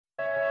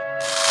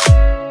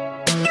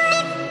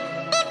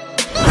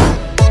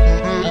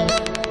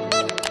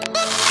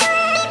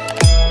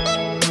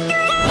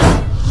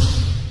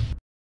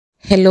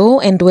Hello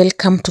and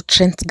welcome to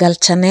Trends Girl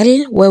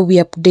channel, where we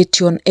update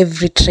you on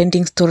every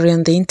trending story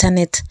on the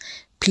internet.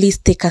 Please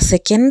take a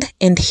second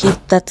and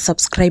hit that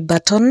subscribe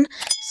button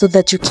so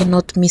that you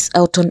cannot miss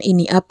out on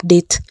any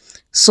update.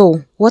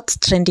 So, what's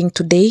trending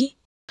today?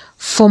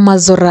 Former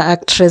Zora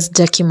actress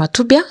Jackie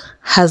Matubia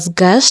has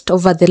gushed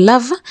over the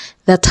love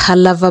that her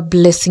lover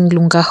Blessing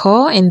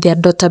Lungaho and their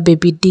daughter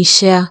Baby D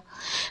share.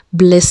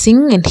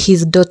 Blessing and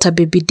his daughter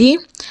Baby D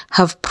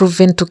have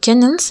proven to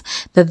Kenyans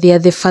that they are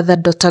the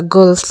father-daughter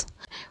goals.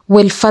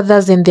 Well,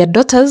 fathers and their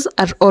daughters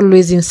are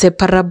always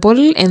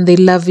inseparable and they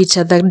love each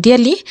other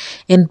dearly,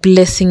 and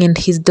Blessing and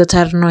his daughter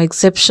are no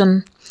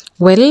exception.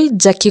 Well,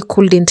 Jackie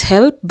couldn't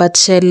help but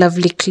share a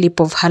lovely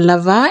clip of her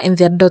lover and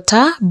their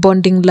daughter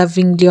bonding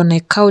lovingly on a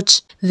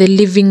couch. The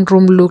living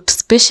room looked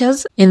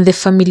spacious and the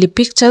family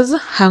pictures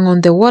hung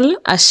on the wall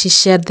as she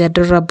shared the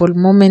adorable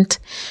moment.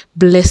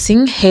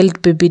 Blessing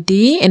held Baby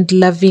D and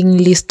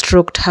lovingly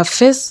stroked her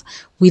face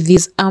with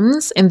his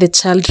arms, and the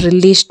child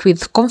relished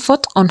with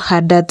comfort on her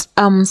dad's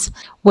arms.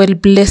 While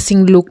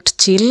Blessing looked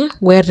chill,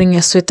 wearing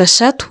a sweater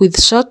shirt with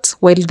shorts,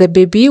 while the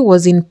baby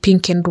was in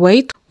pink and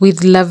white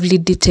with lovely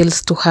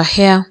details to her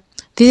hair.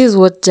 This is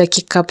what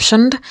Jackie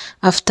captioned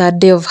after a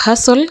day of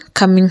hustle,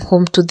 coming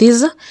home to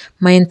this,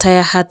 my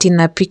entire heart in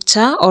a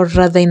picture, or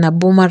rather in a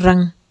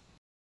boomerang.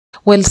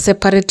 Well,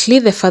 separately,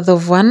 the father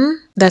of one,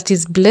 that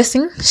is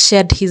Blessing,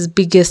 shared his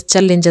biggest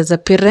challenge as a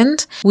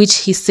parent, which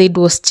he said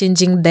was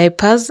changing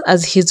diapers,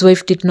 as his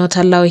wife did not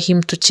allow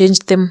him to change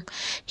them.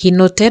 He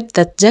noted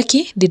that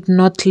Jackie did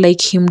not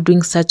like him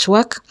doing such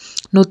work,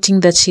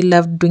 noting that she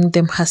loved doing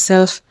them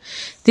herself.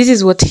 This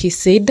is what he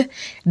said: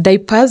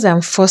 diapers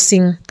I'm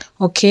forcing,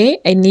 okay,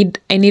 I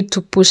need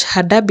to push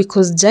harder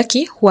because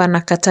Jackie huwa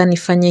anakataa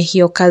nifanye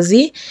hiyo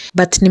kazi,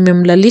 but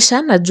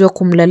nimemlalisha, najua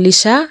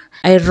kumlalisha,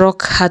 I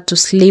rock her to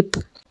sleep.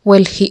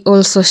 Well, he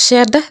also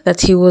shared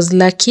that he was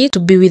lucky to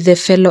be with a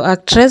fellow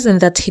actress and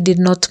that he did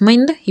not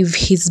mind if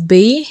his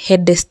bae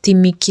had a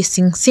steamy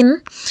kissing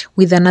scene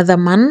with another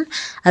man,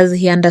 as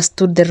he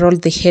understood the role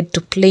they had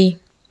to play.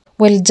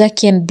 Well,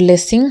 Jackie and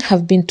Blessing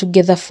have been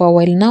together for a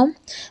while now,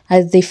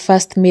 as they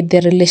first made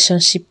their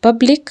relationship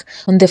public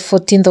on the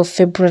 14th of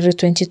February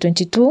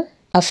 2022,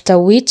 after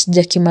which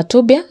Jackie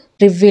Matubia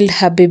revealed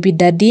her baby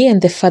daddy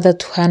and the father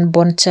to her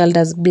unborn child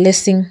as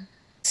Blessing.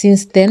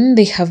 Since then,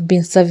 they have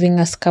been serving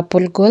as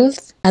couple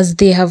goals, as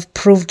they have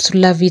proved to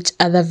love each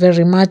other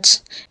very much.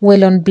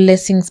 Well, on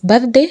Blessing's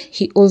birthday,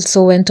 he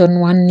also went on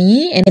one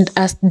knee and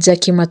asked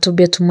Jackie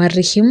Matubia to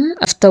marry him,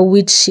 after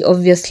which she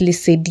obviously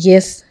said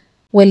yes.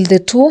 Well, the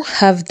two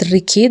have 3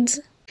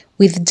 kids,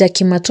 with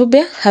Jackie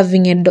Matubia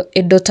having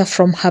a daughter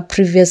from her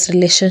previous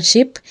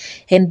relationship,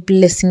 and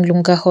Blessing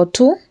Lungaho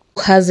too,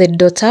 who has a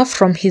daughter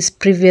from his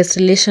previous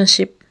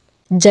relationship.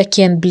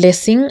 Jackie and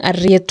Blessing are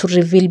yet to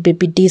reveal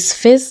Baby D's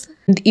face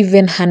and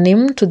even her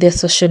name to their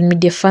social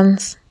media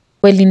fans.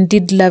 Well,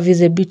 indeed, love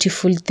is a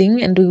beautiful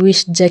thing, and we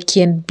wish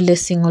Jackie and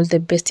Blessing all the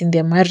best in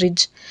their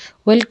marriage.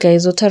 Well,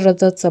 guys, what are your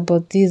thoughts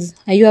about this?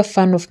 Are you a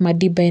fan of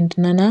Madiba and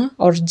Nana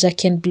or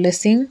Jackie and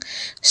Blessing?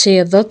 Share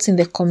your thoughts in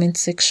the comment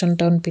section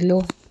down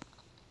below.